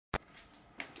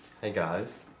Hey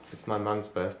guys, it's my mum's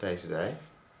birthday today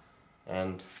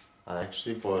and I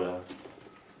actually bought her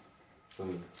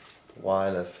some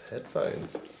wireless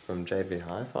headphones from JB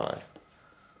Hi-Fi.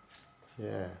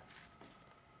 Yeah.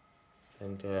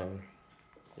 And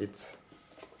it's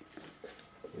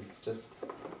just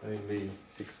only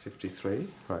 6:53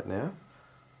 right now.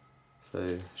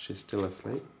 So she's still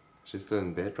asleep. She's still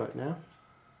in bed right now.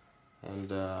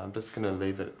 And I'm just going to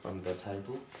leave it on the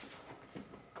table.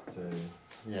 So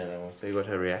yeah, then we'll see what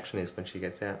her reaction is when she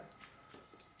gets out.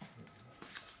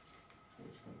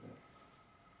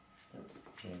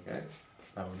 There you go.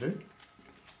 That will do.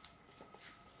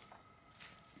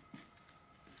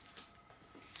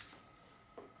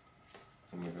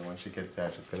 And maybe when she gets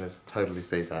out, she's going to totally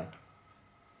see that.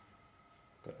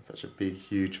 Got such a big,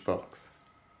 huge box.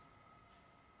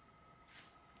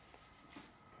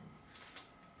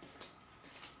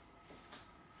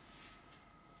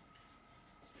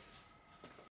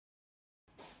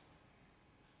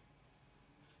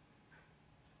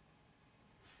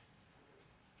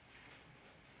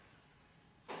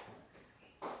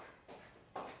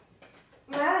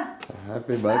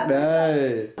 Happy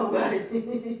birthday!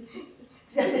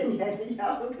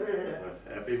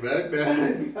 Happy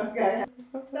birthday! Okay.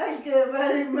 Thank you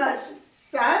very much,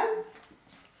 son.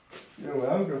 You're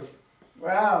welcome.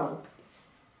 Wow.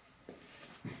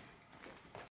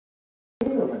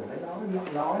 Mình phải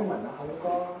nói mà nó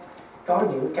không có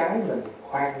những cái mình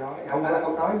khoan nói, không phải là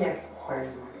không nói nha,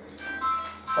 khoan nói.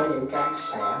 Có những cái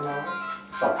sẽ nói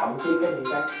và thậm chí có những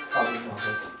cái không nói.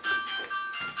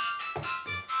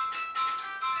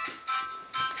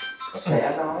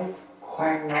 Sẽ nói,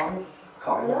 khoan nói,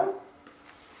 khỏi nói.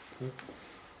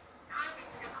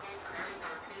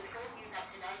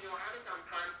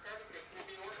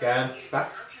 Scan, tắt.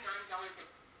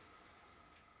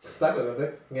 Tắt là lập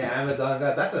tức. Nghe Amazon cái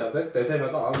là tắt là lập tức. Trừ khi mà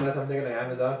có order something like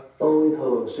Amazon. Tôi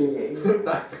thường suy nghĩ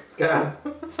Tắt, scan.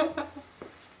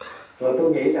 rồi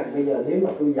tôi nghĩ rằng bây giờ nếu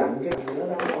mà tôi giận cái gì đó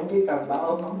ông chỉ cần bà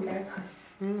ôm ông cái thôi.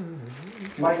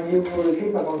 Mà nhiều người khi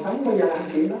mà còn sống bao giờ làm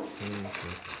chuyện đó.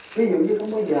 Ví dụ như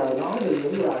không bao giờ nói được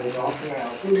những lời ngọt ngào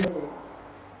cứ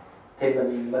thì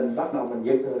mình bắt đầu mình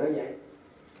giật người đó vậy.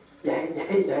 Vậy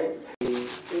thì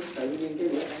tự nhiên cái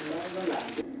bữa ăn đó nó làm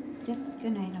Chết,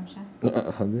 cái này làm sao?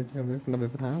 Không biết, nó bị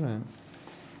tháo ra.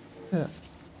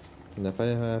 Là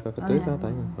phải tưới sao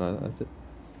tay rồi chết.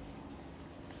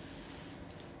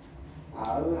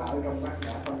 Ở trong bát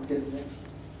đã tâm kinh đấy,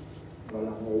 gọi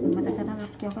là ngủ. Mà tại sao nó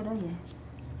cho cái đó vậy?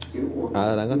 Chữ uẩn.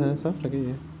 Là có thể sót ra cái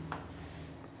gì?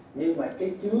 Nhưng mà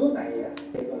cái chứa này á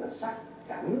thì gọi là sắc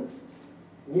cảnh,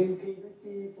 nhưng khi nó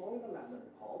chi phối nó làm mình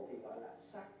khổ thì gọi là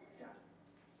sắc cảnh.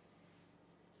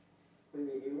 Quý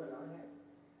vị hiểu mà nói nghe.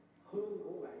 Hương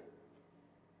cũng vậy,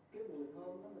 cái mùi thơm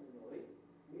đó mình ngửi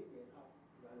biết vậy không,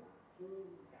 gọi là hương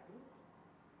cảnh.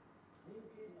 Nhưng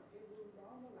khi mà cái hương đó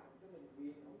nó làm cho mình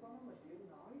ghiền không có mà chịu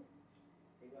nổi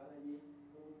thì gọi là gì?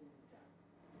 Hương trần.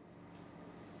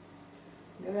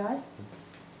 Được rồi.